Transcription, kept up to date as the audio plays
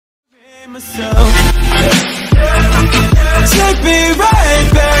Take me right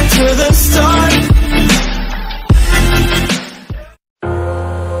back to the start.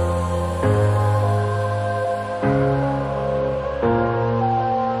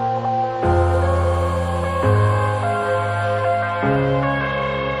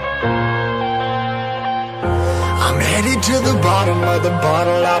 I'm headed to the bottom of the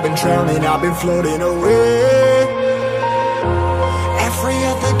bottle. I've been drowning, I've been floating away. Every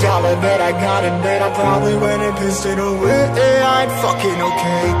other dollar that I got in bed, I probably went and pissed it away. I ain't fucking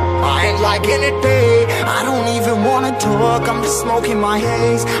okay, I ain't liking it, babe. I don't even wanna talk, I'm just smoking my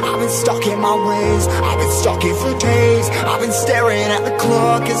haze. I've been stuck in my ways, I've been stuck here for days. I've been staring at the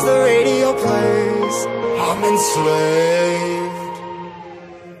clock as the radio plays. I'm enslaved.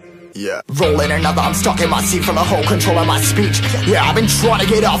 Yeah, rolling another, I'm stuck in my seat for the whole control of my speech. Yeah, I've been trying to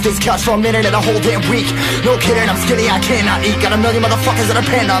get off this couch for a minute and a whole damn week. No kidding, I'm skinny, I cannot eat. Got a million motherfuckers that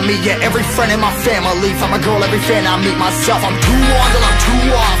depend on me. Yeah, every friend in my family. From a girl, every fan I meet myself. I'm too on till I'm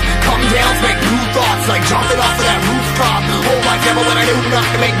too off. Come down to make new thoughts, like jumping off of that rooftop. Whole life never when I do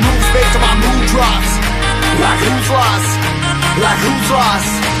nothing to make moves based on my mood drops. Like who's lost? Like who's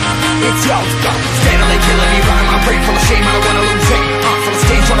lost? It's yo, steadily killing me, running my brain full of shame. I don't wanna lose it. Full of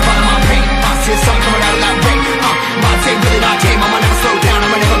stage, trying to find my pain. I see the sun coming out of that rain. My day really not tame. I'ma never slow down,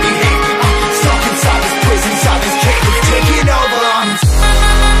 I'ma never behave. Stuck inside this prison, inside this cage, it's taking over.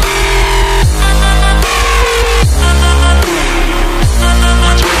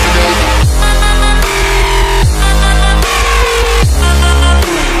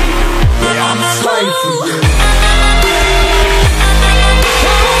 Yeah, I'm a slave for you.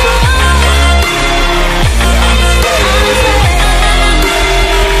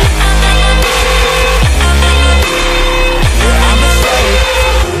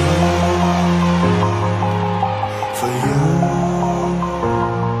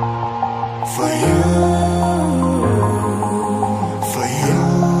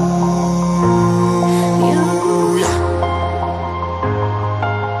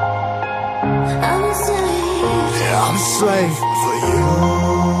 I'm a slave for you.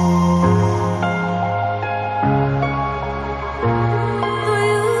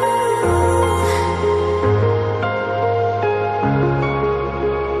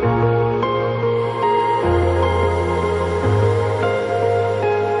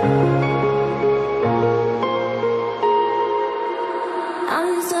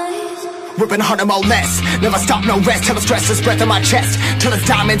 Ripping harder, more less. Never stop, no rest. Till the stress is breath in my chest. Till the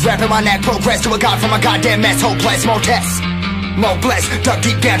diamonds wrapping my neck. Progress to a god from a goddamn mess. Hopeless, more tests, more blessed. Dug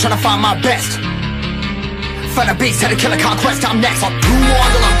deep down, trying to find my best. Find a beast, had to kill a conquest. I'm next. I'm too on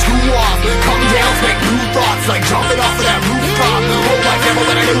till I'm too off. Come down to make new thoughts, like jumping off of that rooftop. Whole life never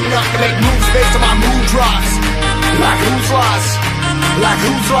when I do nothing to make moves based on my mood drops. Like who's lost? Like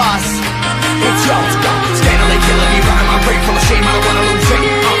who's lost? It's yo, steadily killing me, running my brain full of shame. I don't wanna lose it.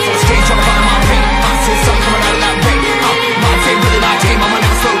 Full of stage, trying to find my pain. I see the sun coming out of that rain. My day really not tame. I'ma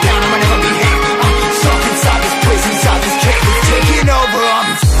never slow down, I'ma never behave. Stuck inside this prison, inside this cage, it's taking over.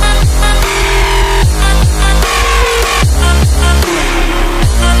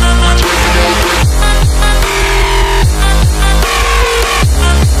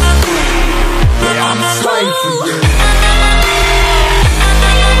 Yeah, I'm a slave for you.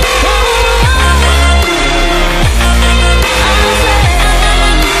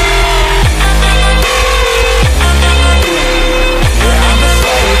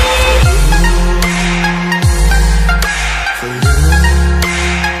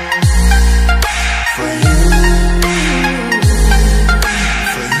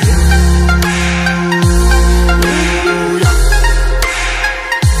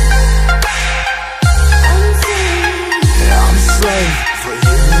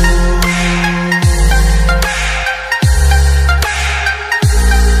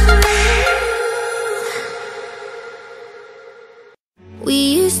 We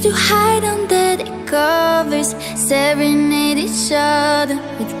used to hide under the covers, serenade each other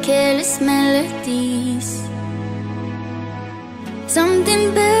with careless melodies.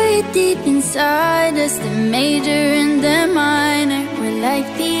 Something buried deep inside us, the major and the minor were like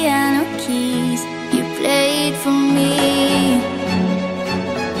piano keys. You played for me.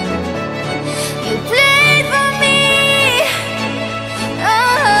 You played for me.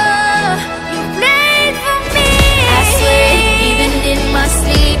 Oh, you played for me. I swear, even in my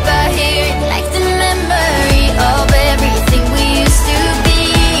sleep I hear it like the memory of everything we used to be.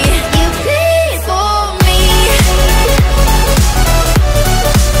 You played for me.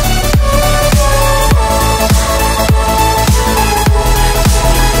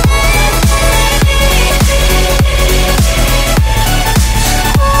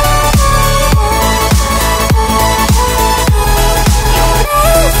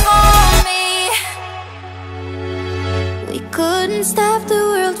 stopped the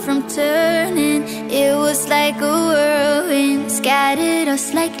world from turning. It was like a whirlwind, scattered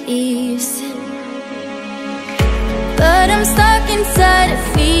us like leaves. But I'm stuck inside a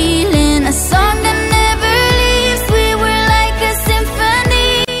feeling